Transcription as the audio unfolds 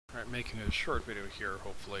Making a short video here,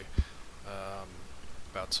 hopefully,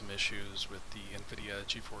 about some issues with the Nvidia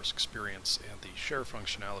Geforce Experience and the share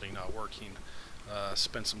functionality not working.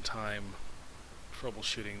 Spent some time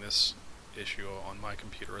troubleshooting this issue on my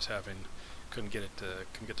computer. Couldn't get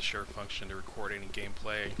the share function to record any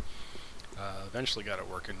gameplay. Eventually got it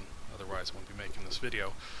working, otherwise I wouldn't be making this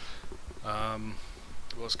video.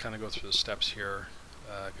 We'll just kind of go through the steps here.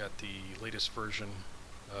 Got the latest version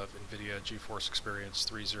of Nvidia Geforce Experience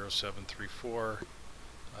 30734,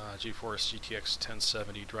 Geforce GTX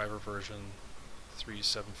 1070 driver version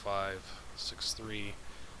 37563.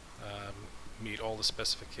 Meet all the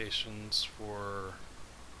specifications for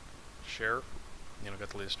share. Got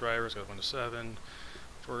the latest drivers, got Windows 7,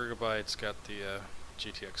 4 GB, got the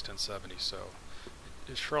GTX 1070. So,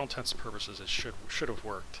 for all intents and purposes, it should have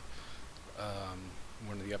worked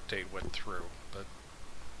when the update went through. But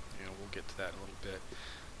we'll get to that in a little bit.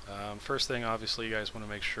 First thing, obviously, you guys want to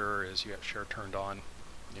make sure is you got share turned on.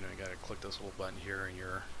 You got to click this little button here in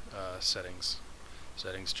your settings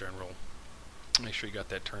general. Make sure you got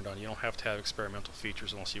that turned on. You don't have to have experimental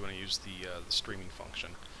features unless you want to use the streaming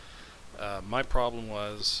function. My problem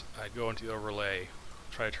was I'd go into the overlay,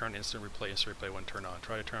 try to turn instant replay wouldn't turn on.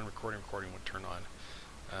 Try to turn recording wouldn't turn on.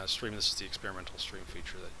 Stream, this is the experimental stream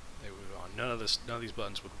feature that they would on. None of these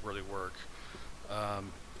buttons would really work.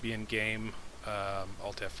 Be in game,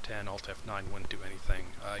 Alt F10, Alt F9 wouldn't do anything.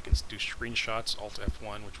 I can do screenshots, Alt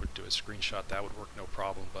F1, which would do a screenshot, that would work no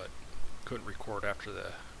problem, but couldn't record after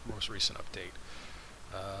the most recent update.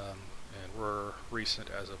 And we're recent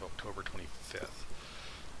as of October 25th.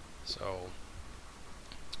 So,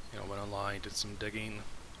 went online, did some digging,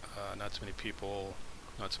 not too many people,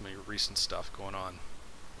 not too many recent stuff going on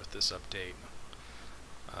with this update.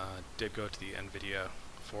 Did go to the Nvidia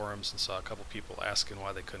forums and saw a couple people asking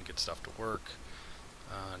why they couldn't get stuff to work.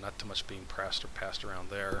 Not too much being passed around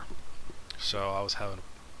there. So I was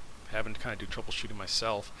having to kind of do troubleshooting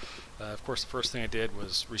myself. Of course, the first thing I did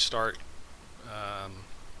was restart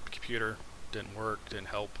the computer. Didn't work, didn't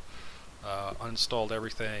help. Uninstalled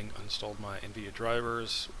everything, uninstalled my Nvidia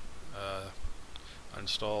drivers,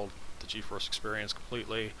 uninstalled the Geforce Experience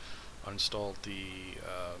completely, uninstalled the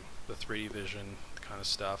 3D vision kind of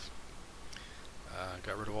stuff.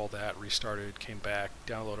 Got rid of all that, restarted, came back,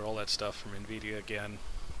 downloaded all that stuff from Nvidia again.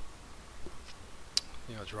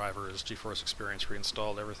 Drivers, Geforce Experience,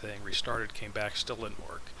 reinstalled everything, restarted, came back, still didn't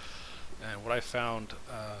work. And what I found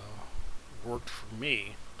worked for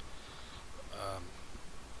me,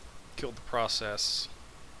 killed the process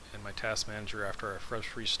in my task manager after a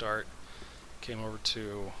fresh restart. Came over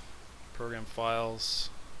to Program Files,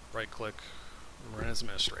 right click, Run as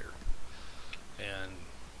Administrator. And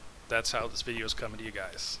that's how this video is coming to you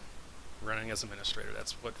guys. Running as administrator,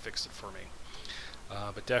 that's what fixed it for me.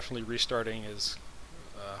 But definitely restarting is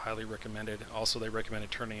highly recommended. Also, they recommended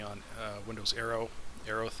turning on Windows Arrow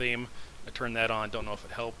theme. I turned that on, don't know if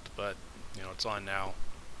it helped, but it's on now.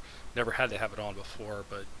 Never had to have it on before,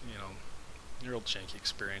 but real janky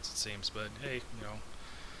experience it seems, but hey,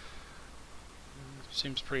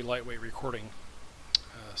 seems pretty lightweight recording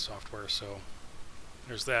software, so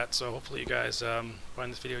there's that. So hopefully you guys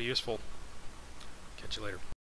find this video useful. Catch you later.